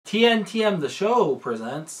TNTM The Show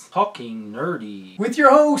presents Talking Nerdy. With your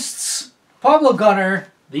hosts, Pablo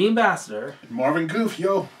Gunner The Ambassador. And Marvin Goof,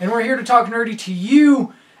 yo. And we're here to talk nerdy to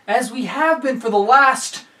you, as we have been for the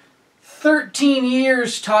last 13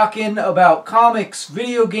 years, talking about comics,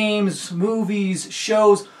 video games, movies,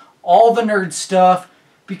 shows, all the nerd stuff,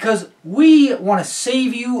 because we want to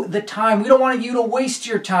save you the time. We don't want you to waste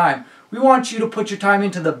your time. We want you to put your time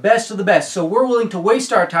into the best of the best. So we're willing to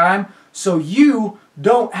waste our time so you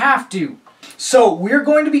don't have to. So we're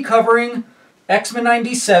going to be covering X-Men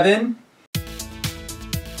 97.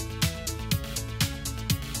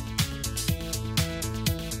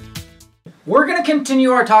 We're going to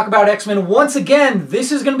continue our talk about X-Men. Once again,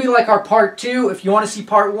 this is going to be like our part 2. If you want to see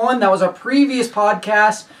part 1, that was our previous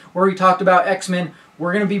podcast where we talked about X-Men.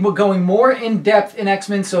 We're going to be going more in depth in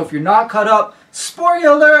X-Men, so if you're not caught up,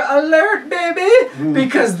 spoiler alert, baby!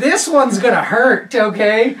 Because this one's going to hurt,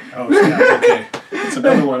 okay? Oh, yeah, okay. It's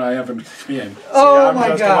another one I haven't been. Oh my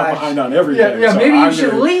gosh. I'm behind on everything. Yeah, so maybe you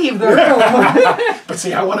should leave the room. But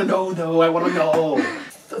see, I want to know, though. I want to know.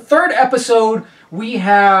 The third episode, we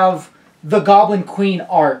have the Goblin Queen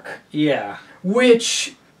arc. Yeah.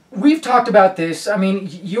 Which, we've talked about this. I mean,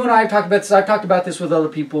 you and I have talked about this. I've talked about this with other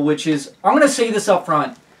people, which is, I'm going to say this up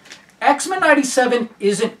front. X-Men 97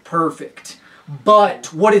 isn't perfect.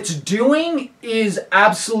 But what it's doing is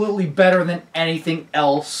absolutely better than anything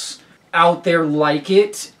else out there like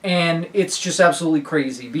it. And it's just absolutely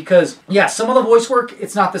crazy. Because, yeah, some of the voice work,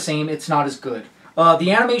 it's not the same. It's not as good.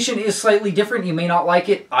 The animation is slightly different. You may not like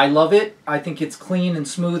it. I love it. I think it's clean and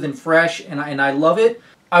smooth and fresh, and I love it.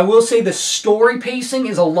 I will say the story pacing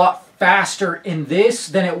is a lot faster in this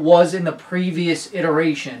than it was in the previous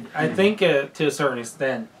iteration. I think to a certain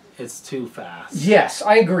extent, it's too fast. Yes,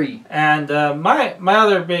 I agree. And my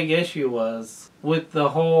other big issue was with the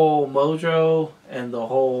whole Mojo and the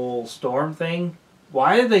whole Storm thing.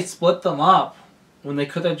 Why did they split them up when they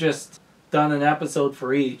could have just done an episode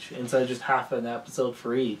for each instead of just half an episode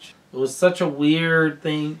for each? It was such a weird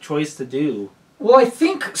choice to do. Well, I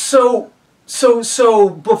think so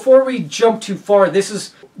before we jump too far, this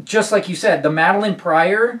is just like you said, the Madeline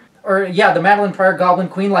Pryor Goblin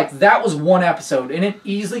Queen, like that was one episode, and it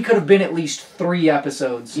easily could have been at least 3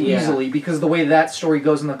 episodes easily because of the way that story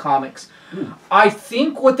goes in the comics. I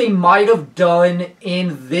think what they might have done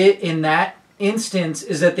in that instance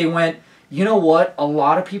is that they went, you know what? A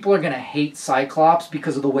lot of people are going to hate Cyclops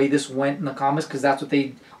because of the way this went in the comics, because that's what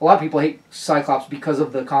a lot of people hate Cyclops because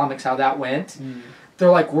of the comics, how that went. They're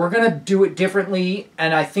like, we're going to do it differently,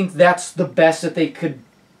 and I think that's the best that they could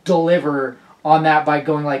deliver on that by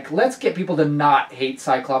going like, let's get people to not hate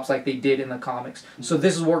Cyclops like they did in the comics. So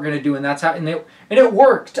this is what we're going to do, and that's how, and it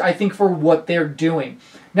worked, I think, for what they're doing.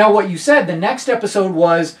 Now, what you said, the next episode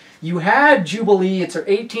was, you had Jubilee, it's her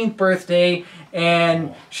 18th birthday,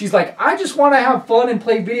 and she's like, I just want to have fun and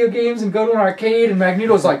play video games and go to an arcade, and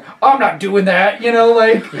Magneto's like, I'm not doing that, you know,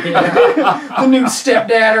 like, the new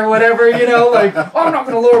stepdad or whatever, you know, like, I'm not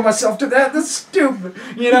going to lower myself to that, that's stupid,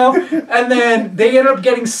 you know, and then they end up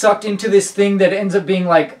getting sucked into this thing that ends up being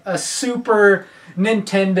like a Super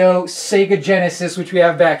Nintendo Sega Genesis, which we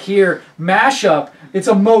have back here, mashup. It's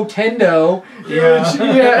a Motendo. Yeah.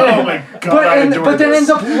 Oh my god. But then ends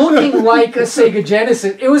up looking like a Sega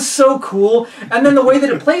Genesis. It was so cool. And then the way that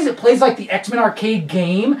it plays like the X-Men arcade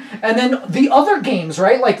game, and then the other games,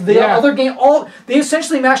 right? Like the other game, they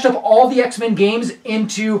essentially mashed up all the X-Men games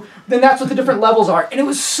into. Then that's what the different levels are, and it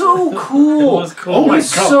was so cool. It was cool. Oh my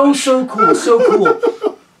god. So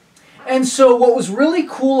cool. And so what was really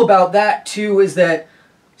cool about that too is that,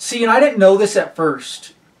 see, and I didn't know this at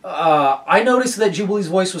first. I noticed that Jubilee's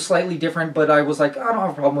voice was slightly different, but I was like, I don't have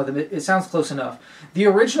a problem with it. It sounds close enough. The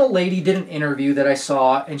original lady did an interview that I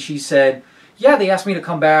saw, and she said, yeah, they asked me to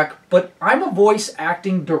come back, but I'm a voice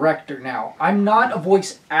acting director now. I'm not a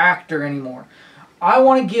voice actor anymore. I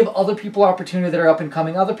want to give other people opportunity that are up and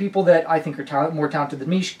coming, other people that I think are more talented than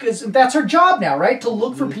me, because that's her job now, right? To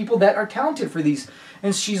look for people that are talented for these.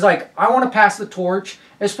 And she's like, I want to pass the torch,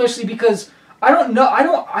 especially because I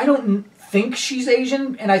don't think she's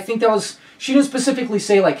Asian, and I think that was, she didn't specifically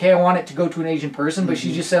say like, hey, I want it to go to an Asian person, but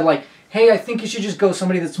she just said like, hey, I think it should just go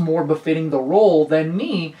somebody that's more befitting the role than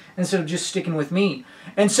me, instead of just sticking with me.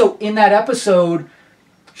 And so in that episode,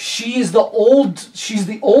 she's the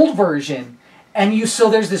old version, and so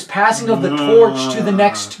there's this passing of the torch to the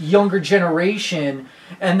next younger generation,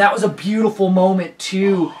 and that was a beautiful moment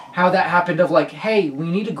too, how that happened of like, hey, we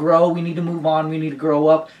need to grow, we need to move on, we need to grow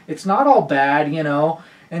up. It's not all bad, you know,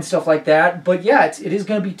 and stuff like that. But yeah, it is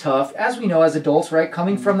going to be tough, as we know as adults, right?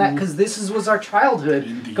 Coming from that, because this was our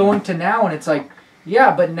childhood going to now, and it's like,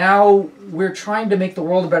 yeah, but now we're trying to make the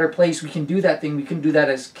world a better place. We can do that thing. We can do that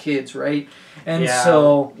as kids, right? And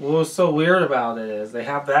so... What was so weird about it is they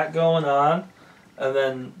have that going on, and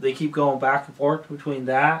then they keep going back and forth between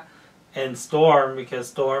that and Storm, because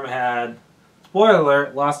Storm had, spoiler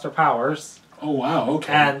alert, lost her powers. Oh, wow,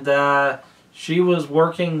 okay. And she was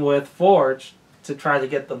working with Forge to try to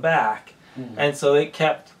get them back. And so it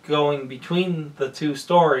kept going between the two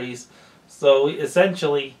stories. So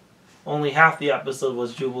essentially, only half the episode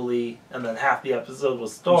was Jubilee, and then half the episode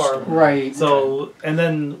was Storm. Right. So, and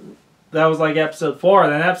then that was like episode 4,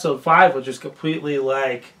 and then episode 5 was just completely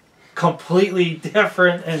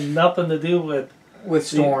different and nothing to do with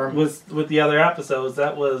Storm. With the other episodes.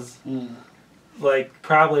 That was like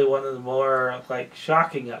probably one of the more like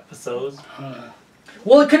shocking episodes.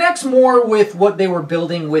 Well, it connects more with what they were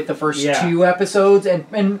building with the first 2 episodes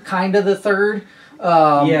and kind of the third.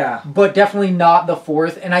 But definitely not the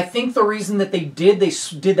 4th. And I think the reason that they did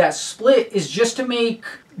that split is just to make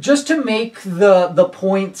the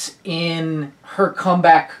points in her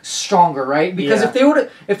comeback stronger, right? Because if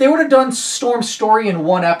they would have done Storm's story in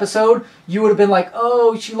one episode, you would have been like,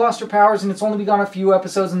 oh, she lost her powers and it's only been gone a few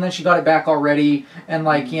episodes and then she got it back already, and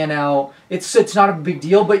like it's not a big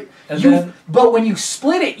deal. But but when you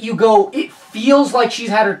split it, you go, it feels like she's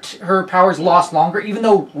had her powers lost longer, even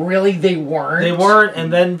though really they weren't. They weren't,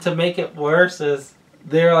 and then to make it worse is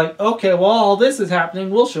they're like, okay, well, all this is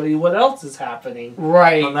happening. We'll show you what else is happening.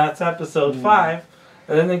 Right. And that's episode 5.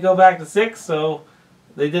 And then they go back to 6, so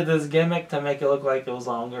they did this gimmick to make it look like it was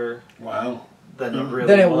longer. Wow. Than it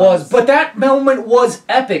really was. But that moment was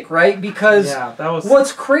epic, right? Because that was...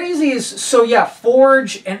 what's crazy is,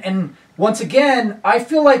 Forge, and once again, I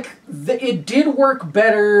feel like it did work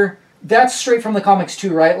better. That's straight from the comics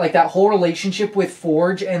too, right? Like that whole relationship with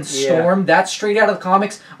Forge and Storm, that's straight out of the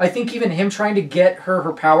comics. I think even him trying to get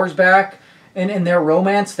her powers back and their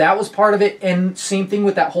romance, that was part of it. And same thing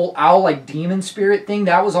with that whole owl, like demon spirit thing,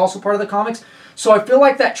 that was also part of the comics. So I feel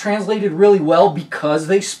like that translated really well because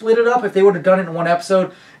they split it up. If they would have done it in one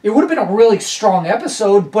episode, it would have been a really strong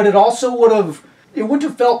episode, but it also wouldn't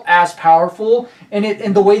have felt as powerful.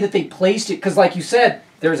 And the way that they placed it, because like you said,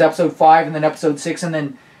 there's episode 5 and then episode 6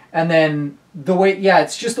 and then the way,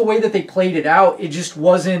 it's just the way that they played it out. It just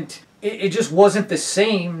wasn't. It just wasn't the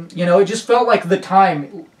same. It just felt like the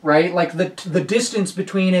time, right? Like the distance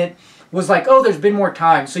between it was like, oh, there's been more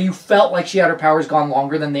time. So you felt like she had her powers gone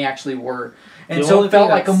longer than they actually were, and so it felt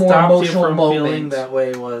like a more emotional moment. Feeling that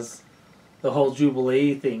way was the whole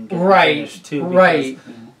Jubilee thing, right? Too, right.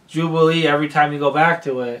 Jubilee. Every time you go back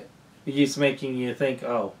to it, it keeps making you think,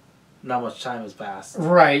 oh, not much time has passed.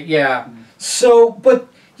 Right. Yeah. So, but.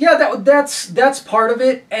 Yeah, that's part of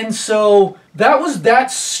it, and so that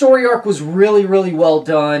story arc was really, really well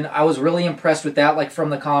done. I was really impressed with that, like from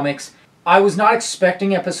the comics. I was not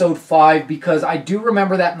expecting episode 5 because I do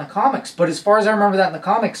remember that in the comics, but as far as I remember that in the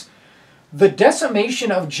comics, the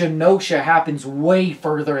decimation of Genosha happens way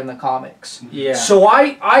further in the comics. Yeah. So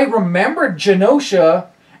I remembered Genosha,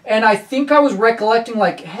 and I think I was recollecting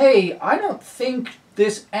like, hey, I don't think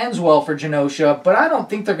this ends well for Genosha, but I don't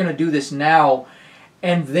think they're going to do this now.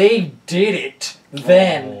 And they did it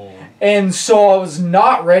then. Oh. And so I was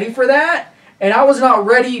not ready for that. And I was not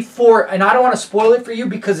ready for, and I don't want to spoil it for you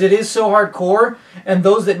because it is so hardcore. And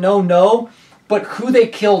those that know. But who they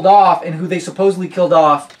killed off and who they supposedly killed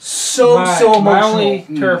off, so emotional. My only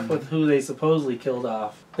turf with who they supposedly killed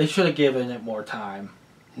off, they should have given it more time.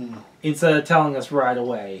 Instead of telling us right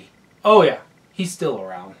away, oh yeah, he's still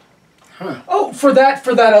around. Huh. Oh, for that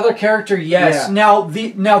other character, yes. Yeah.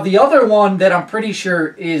 Now the other one that I'm pretty sure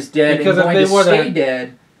is dead because and going to stay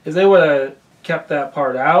dead. If they would have kept that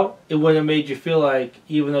part out, it would have made you feel like,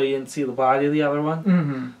 even though you didn't see the body of the other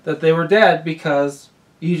one, that they were dead because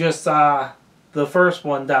you just saw the first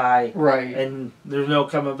one die, right? And there's no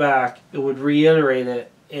coming back. It would reiterate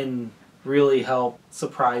it and really help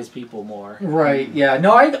surprise people more. Right, yeah.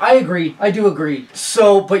 No, I agree. I do agree.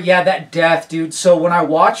 So, but yeah, that death, dude. So when I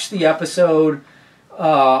watched the episode, it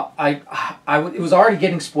was already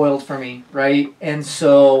getting spoiled for me, right? And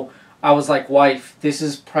so I was like, wife, this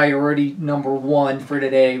is priority number 1 for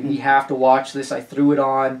today. We have to watch this. I threw it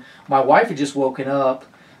on. My wife had just woken up.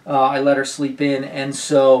 I let her sleep in. And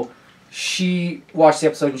so she watched the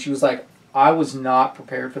episode and she was like, I was not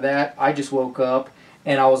prepared for that. I just woke up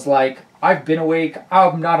and I was like, I've been awake.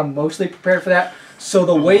 I'm not emotionally prepared for that. So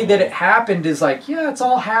the way that it happened is like, yeah, it's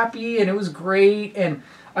all happy and it was great. And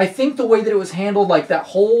I think the way that it was handled, like that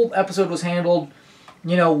whole episode was handled,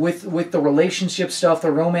 with the relationship stuff,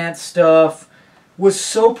 the romance stuff, was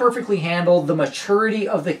so perfectly handled. The maturity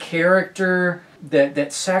of the character,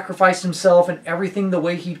 that sacrificed himself, and everything, the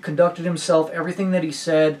way he conducted himself, everything that he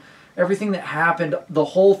said, everything that happened, the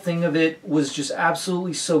whole thing of it was just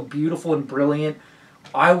absolutely so beautiful and brilliant.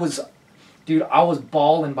 I was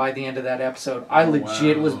bawling by the end of that episode. I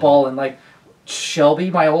legit was bawling. Like, Shelby,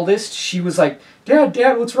 my oldest, she was like,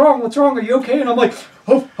 Dad, what's wrong? Are you okay? And I'm like,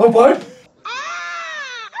 oh, what?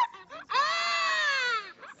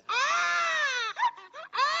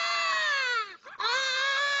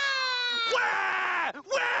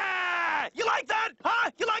 You like that? Huh?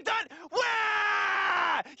 You like that?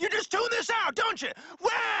 Wah! You just tune this out, don't you?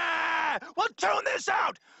 Wah! Well, tune this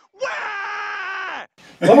out. Wah!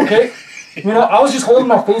 I'm okay. You know, I was just holding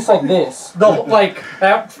my face like this. To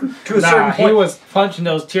a certain point. He was punching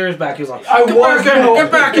those tears back. He was like,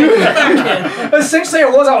 get back in. Essentially, I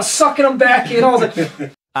was sucking them back in. I was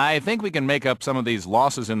like, I think we can make up some of these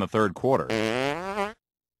losses in the third quarter.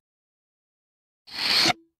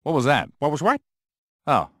 What was that? What was what?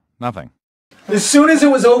 Oh, nothing. As soon as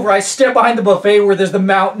it was over, I stepped behind the buffet where there's the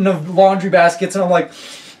mountain of laundry baskets, and I'm like,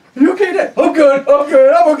 you okay, Dad? I'm good,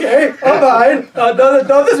 I'm okay, I'm fine,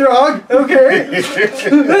 nothing's wrong, okay.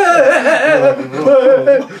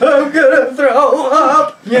 I'm gonna throw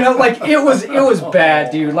up. You know, like, it was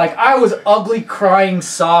bad, dude. Like, I was ugly, crying,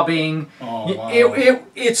 sobbing. Oh, wow.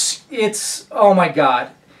 It's, oh my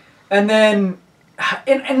God. And then,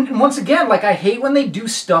 and once again, like, I hate when they do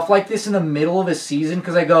stuff like this in the middle of a season,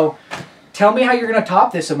 because I go, tell me how you're going to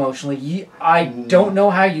top this emotionally. I don't know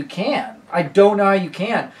how you can.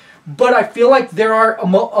 But I feel like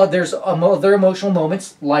there's other emotional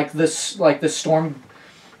moments, like the Storm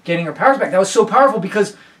getting her powers back. That was so powerful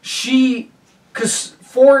because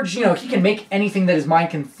Forge, you know, he can make anything that his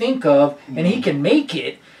mind can think of, and he can make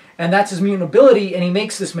it, and that's his mutant ability, and he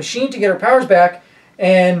makes this machine to get her powers back,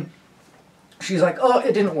 and she's like, oh,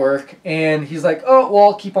 it didn't work. And he's like, oh, well,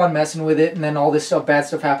 I'll keep on messing with it. And then all this bad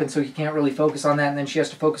stuff happens, so he can't really focus on that. And then she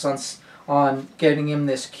has to focus on getting him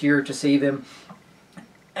this cure to save him.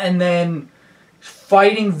 And then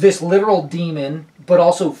fighting this literal demon, but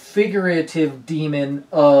also figurative demon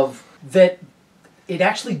of that it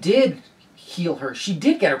actually did heal her. She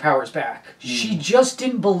did get her powers back. She just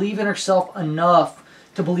didn't believe in herself enough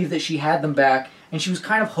to believe that she had them back. And she was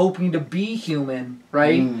kind of hoping to be human,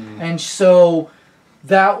 right? And so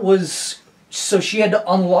she had to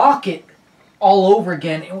unlock it all over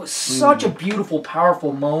again. It was such a beautiful,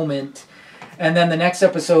 powerful moment. And then the next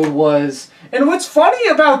episode was, and what's funny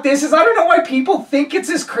about this is I don't know why people think it's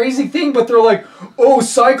this crazy thing, but they're like, oh,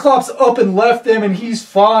 Cyclops up and left him and he's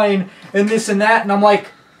fine and this and that. And I'm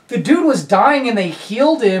like, the dude was dying and they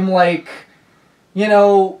healed him, like, you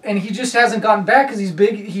know, and he just hasn't gotten back because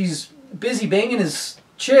he's busy banging his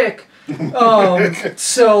chick.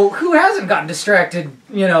 So who hasn't gotten distracted,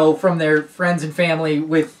 you know, from their friends and family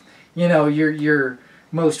with, you know, your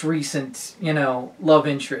most recent, you know, love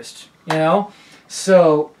interest, you know?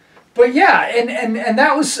 So, but yeah, and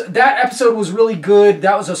that episode was really good.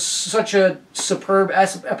 That was such a superb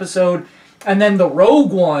episode. And then the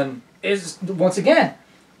Rogue one is, once again,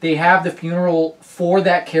 they have the funeral for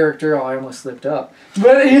that character. Oh, I almost slipped up.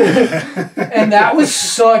 But and that was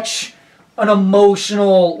such an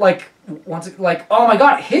emotional, like, oh my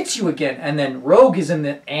God, it hits you again. And then Rogue is in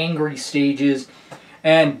the angry stages.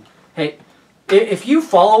 And hey, if you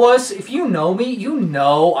follow us, if you know me, you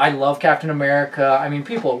know I love Captain America. I mean,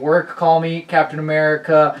 people at work call me Captain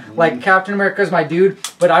America. Like, Captain America is my dude.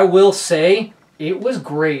 But I will say, it was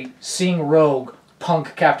great seeing Rogue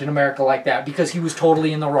punk Captain America like that, because he was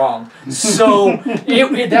totally in the wrong. So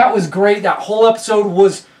that was great. That whole episode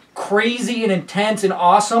was crazy and intense and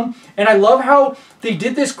awesome. And I love how they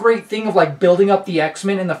did this great thing of, like, building up the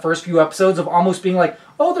X-Men in the first few episodes of almost being like,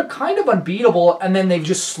 oh, they're kind of unbeatable, and then they've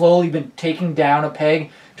just slowly been taking down a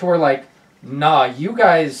peg to where, like, nah, you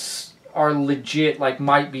guys are legit, like,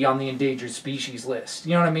 might be on the endangered species list.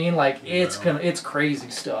 You know what I mean? Like, it's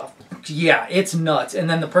crazy stuff. Yeah, it's nuts. And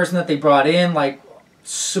then the person that they brought in, like,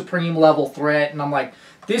 supreme level threat, and I'm like,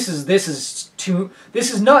 this is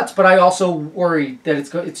nuts. But I also worry that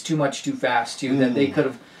it's too much too fast too. That they could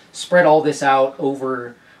have spread all this out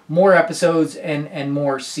over more episodes and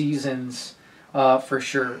more seasons, for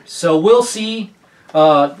sure. So we'll see.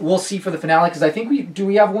 We'll see for the finale, because I think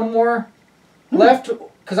we have one more left,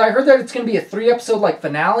 because I heard that it's going to be a 3-episode like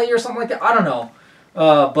finale or something like that. I don't know,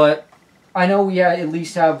 but I know we at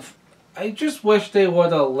least have. I just wish they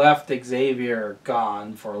would have left Xavier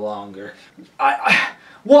gone for longer.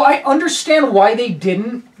 Well, I understand why they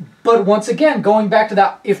didn't, but once again, going back to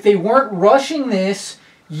that, if they weren't rushing this,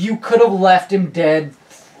 you could have left him dead,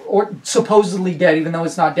 or supposedly dead, even though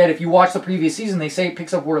it's not dead. If you watch the previous season, they say it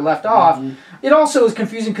picks up where it left off. It also is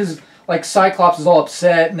confusing because, like Cyclops is all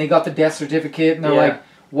upset and they got the death certificate and they're like,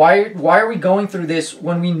 why are we going through this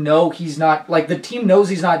when we know he's not, like, the team knows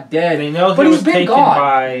he's not dead. They know but he he's was been taken gone.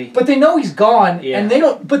 by... But they know he's gone, and they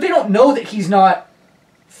don't know that he's not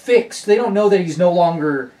fixed. They don't know that he's no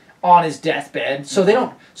longer on his deathbed. So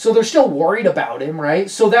they're still worried about him, right?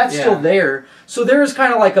 So that's still there. So there is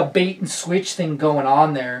kind of like a bait and switch thing going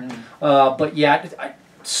on there. But yeah,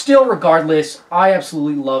 still regardless, I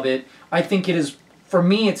absolutely love it. I think it is, for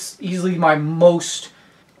me, it's easily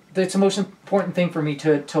it's the most important thing for me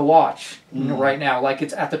to watch right now. Like,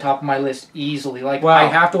 it's at the top of my list easily. Like, I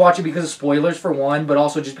have to watch it because of spoilers for one, but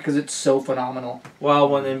also just because it's so phenomenal. Well,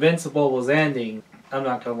 when Invincible was ending, I'm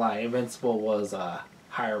not gonna lie, Invincible was a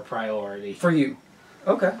higher priority. For you.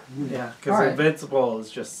 Okay. Yeah, because Invincible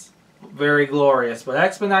is just very glorious, but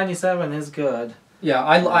X-Men 97 is good. Yeah,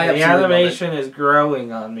 I absolutely the animation is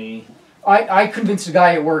growing on me. I convinced a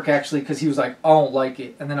guy at work, actually, because he was like, I don't like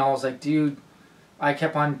it. And then I was like, dude... I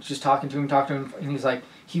kept on just talking to him, and he was like,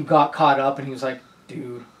 he got caught up, and he was like,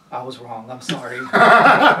 dude, I was wrong, I'm sorry.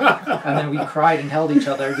 And then we cried and held each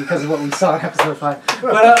other because of what we saw in episode 5.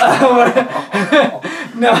 But,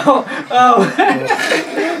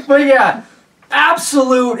 but yeah,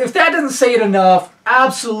 absolute, if that doesn't say it enough,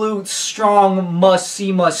 absolute strong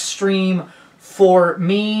must-see, must-stream for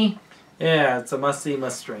me. Yeah, it's a must-see,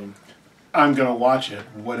 must-stream. I'm going to watch it.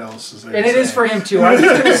 What else is there And to it say? is for him too. I'm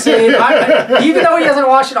just going to say, even though he hasn't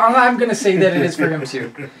watched it, I'm going to say that it is for him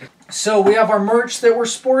too. So we have our merch that we're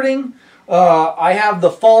sporting. I have the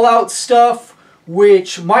Fallout stuff,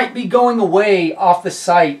 which might be going away off the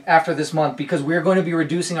site after this month because we're going to be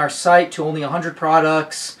reducing our site to only 100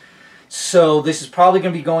 products. So this is probably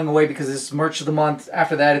going to be going away because this is merch of the month.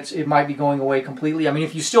 After that, it might be going away completely. I mean,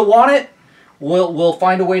 if you still want it, we'll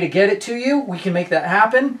find a way to get it to you. We can make that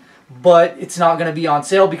happen. But it's not going to be on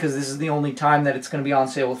sale because this is the only time that it's going to be on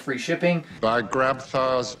sale with free shipping. By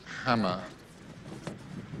Grabthar's hammer.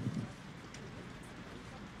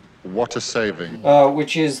 What a saving.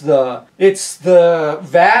 Which is it's the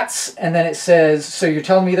VATS, and then it says, so you're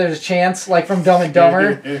telling me there's a chance, like from Dumb and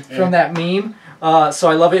Dumber, from that meme. So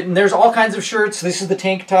I love it. And there's all kinds of shirts. This is the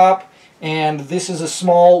tank top, and this is a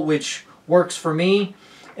small, which works for me.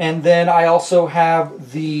 And then I also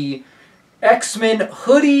have the X-Men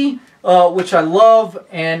hoodie, which I love,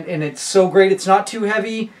 and it's so great. It's not too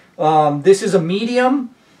heavy. This is a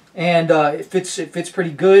medium, and it fits pretty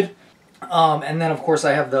good. And then of course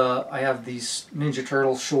I have these Ninja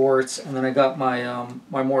Turtle shorts, and then I got my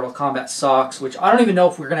my Mortal Kombat socks, which I don't even know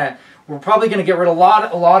if we're probably gonna get rid of a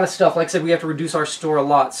lot of stuff. Like I said, we have to reduce our store a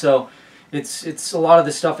lot, so it's a lot of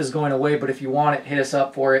this stuff is going away. But if you want it, hit us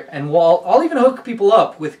up for it, and I'll even hook people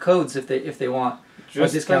up with codes if they want.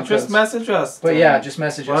 Just message us. But yeah, just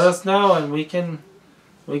message us. Let us know, and we can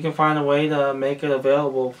find a way to make it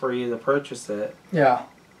available for you to purchase it. Yeah.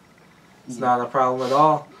 It's not a problem at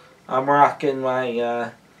all. I'm rocking my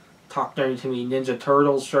Talk Dirty to Me Ninja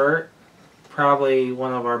Turtles shirt. Probably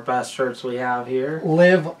one of our best shirts we have here.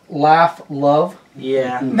 Live, laugh, love.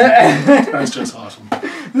 Yeah. That's just awesome.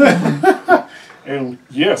 And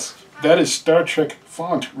yes, that is Star Trek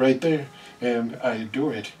font right there. And I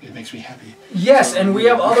adore it. It makes me happy. Yes, and we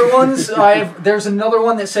have other ones. There's another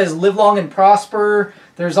one that says "Live long and prosper."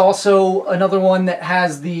 There's also another one that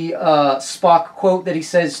has the Spock quote that he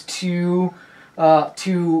says to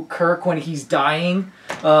Kirk when he's dying.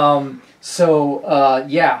 Yeah.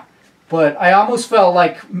 But I almost felt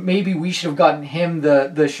like maybe we should have gotten him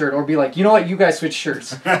the shirt, or be like, you know what, you guys switch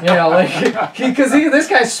shirts. You know, like, because this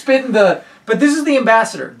guy's spitting the... But this is the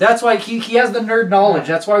ambassador. That's why he has the nerd knowledge.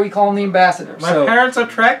 That's why we call him the ambassador. My parents are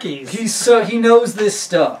Trekkies. He knows this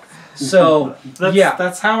stuff. So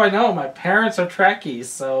that's how I know. My parents are Trekkies,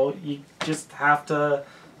 so you just have to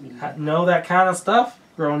know that kind of stuff.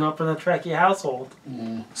 Growing up in a Trekkie household.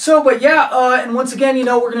 So, but yeah, and once again,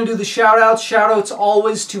 we're going to do the shout-outs. Shout-outs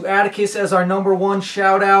always to Atticus as our #1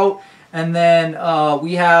 shout-out. And then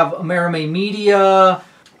we have Amerime Media,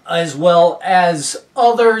 as well as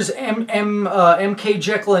others. MK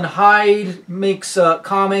Jekyll and Hyde makes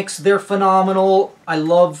comics. They're phenomenal. I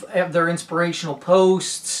love their inspirational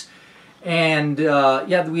posts. And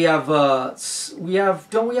yeah, we have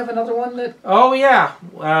don't we have another one that... Oh yeah,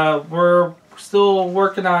 we're still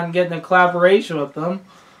working on getting a collaboration with them,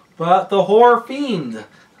 but the Horror Fiend.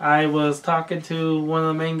 I was talking to one of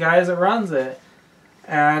the main guys that runs it,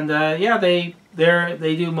 and yeah, they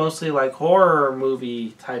do mostly like horror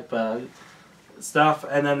movie type stuff,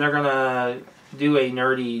 and then they're gonna do a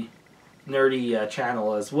nerdy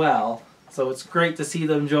channel as well. So it's great to see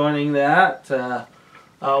them joining that.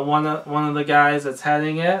 One of the guys that's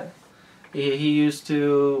heading it, he used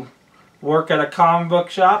to work at a comic book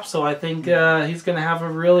shop, so I think he's going to have a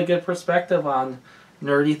really good perspective on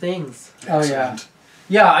nerdy things. Oh yeah,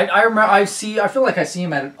 yeah. I remember. I feel like I see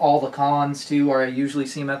him at all the cons too, or I usually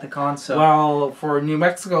see him at the cons. So. Well, for New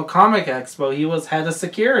Mexico Comic Expo, he was head of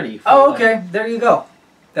security. Oh, okay. There you go.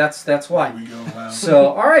 That's why. There we go. Wow. So,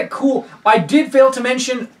 all right, cool. I did fail to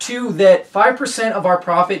mention too that 5% of our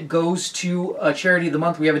profit goes to a charity of the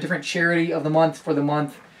month. We have a different charity of the month for the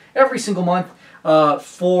month, every single month.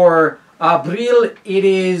 For Abril, it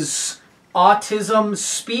is Autism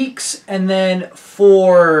Speaks, and then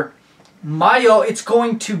for Mayo, it's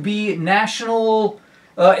going to be National.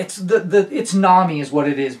 It's NAMI is what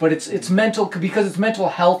it is, but it's mental because it's Mental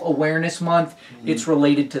Health Awareness Month. It's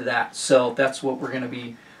related to that, so that's what we're going to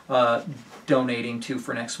be donating to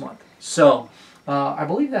for next month. So I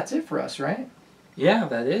believe that's it for us, right? Yeah,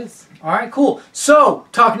 that is. All right, cool. So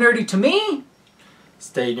talk nerdy to me.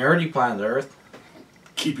 Stay nerdy, planet Earth.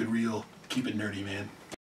 Keep it real. Keep it nerdy, man.